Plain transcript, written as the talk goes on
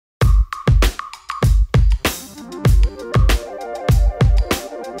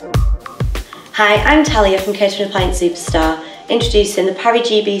Hi, I'm Talia from Catering Appliance Superstore, introducing the Parry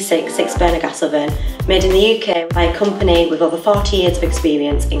GB6 6-burner gas oven, made in the UK by a company with over 40 years of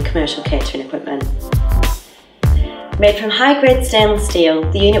experience in commercial catering equipment. Made from high-grade stainless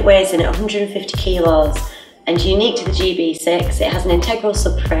steel, the unit weighs in at 150 kilos, and unique to the GB6, it has an integral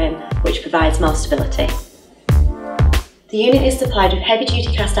subframe which provides more stability. The unit is supplied with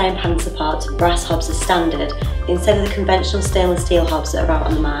heavy-duty cast iron pan supports and brass hobs as standard, instead of the conventional stainless steel hobs that are out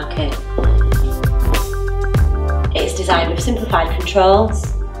on the market. It is designed with simplified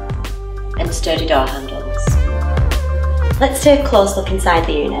controls and sturdy door handles. Let's take a close look inside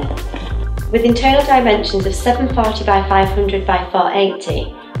the unit. With internal dimensions of 740 by 500 by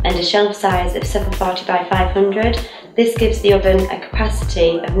 480 and a shelf size of 740 by 500, this gives the oven a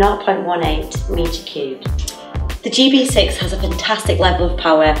capacity of 0.18 metre cubed. The GB6 has a fantastic level of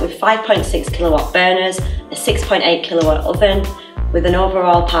power with 5.6 kilowatt burners, a 6.8 kilowatt oven with an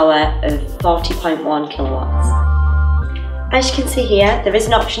overall power of 40.1 kilowatts. As you can see here, there is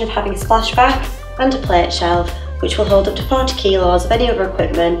an option of having a splashback and a plate shelf which will hold up to 40 kilos of any other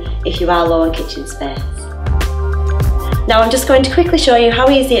equipment if you are low on kitchen space. Now I'm just going to quickly show you how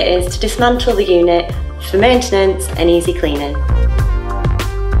easy it is to dismantle the unit for maintenance and easy cleaning.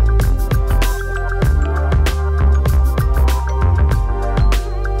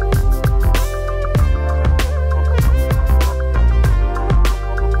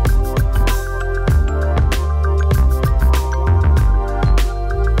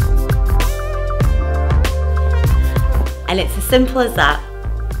 And it's as simple as that.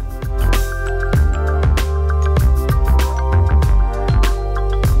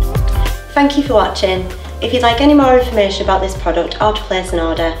 Thank you for watching. If you'd like any more information about this product or to place an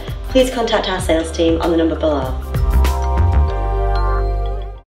order, please contact our sales team on the number below.